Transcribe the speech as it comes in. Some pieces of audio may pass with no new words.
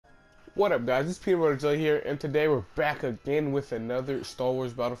What up, guys? It's Peanut Butter Joe here, and today we're back again with another Star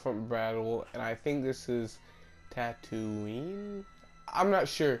Wars Battlefront battle, and I think this is Tatooine? I'm not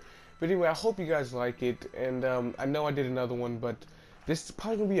sure, but anyway, I hope you guys like it, and I know I did another one, but this is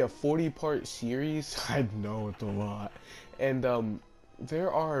probably going to be a 40-part series. I know it's a lot, and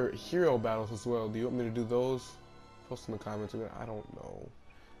there are hero battles as well. Do you want me to do those? Post in the comments. I don't know.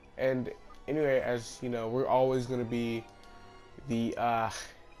 And anyway, as you know, we're always going to be the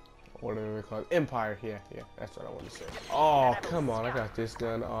what are they called? Empire. Yeah, that's what I want to say. Oh, come on, I got this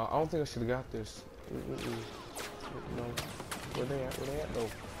gun. I don't think I should have got this. No. Where they at? Where they at though?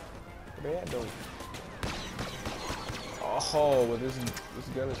 Where they at though? Oh, but this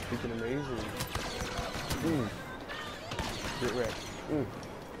gun is freaking amazing. Get wrecked.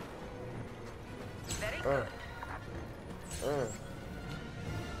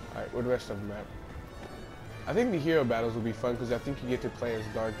 Alright, where the rest of them at? I think the hero battles will be fun because I think you get to play as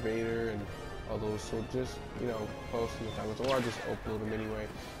Darth Vader and all those. So just, you know, post in the comments, or I'll just upload them anyway.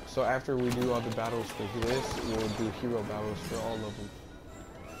 So after we do all the battles for this, we'll do hero battles for all of them.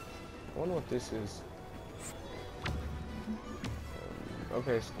 I wonder what this is.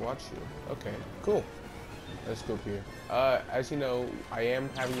 Okay, squad shield. Okay, cool. Let's go up here. As you know, I am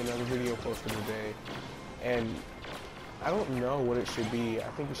having another video posted today, and I don't know what it should be. I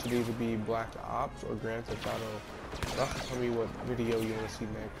think it should either be Black Ops or Grand Theft Auto. Y'all can tell me what video you want to see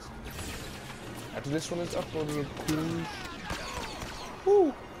next. After this one is uploaded, please.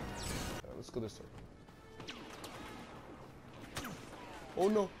 Woo! Let's go this way. Oh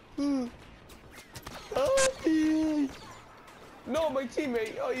no! Oh, no, my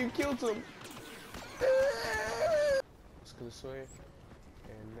teammate! Oh, you killed him! Let's go this way.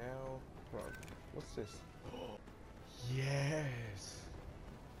 And now, hold on. What's this? Yes!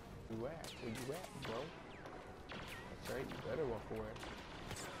 Where you at? Where you at, bro? That's right, you better walk away.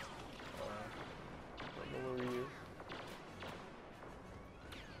 Don't know where he is.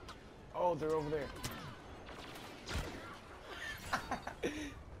 Oh, they're over there. I'm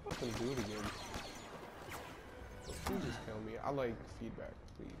gonna do it again. Please just kill me. I like feedback,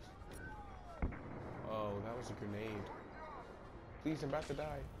 please. Oh, that was a grenade. Please, I'm about to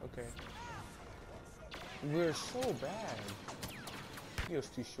die. Okay. We're so bad. Video's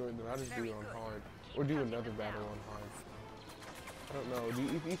too short, then I'll just do it on hard. Or do another battle on hard. I don't know. Do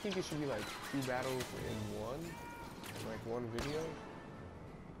you think it should be like 2 battles in one? Like one video?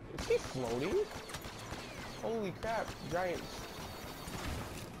 Is he floating? Holy crap, giants.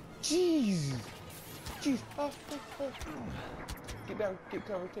 Jeez! Jeez! Get down, get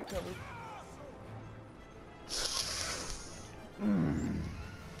cover, take cover.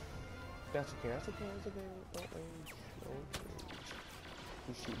 That's okay, that's okay, that's okay. Don't range, don't range.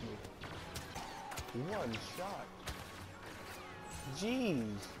 You shoot me. One shot.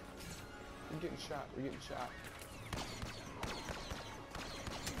 Jeez. We're getting shot, we're getting shot.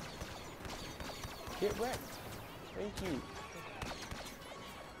 Get wrecked. Thank you.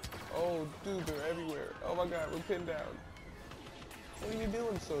 Oh, dude, they're everywhere. Oh my god, we're pinned down. What are you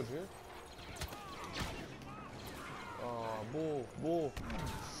doing, soldier? Oh, bull.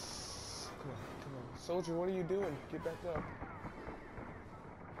 Come on. Soldier, what are you doing? Get back up.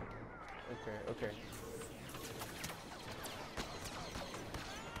 Okay.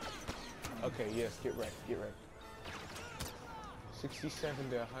 Okay, yes, get wrecked. 67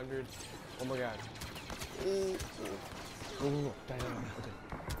 to 100. Oh my god. No. Die down.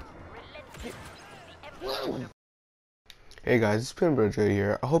 Okay. Hey guys, it's Peanut Butter Joe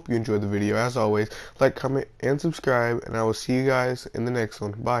here. I hope you enjoyed the video. As always, like, comment, and subscribe, and I will see you guys in the next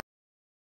one. Bye.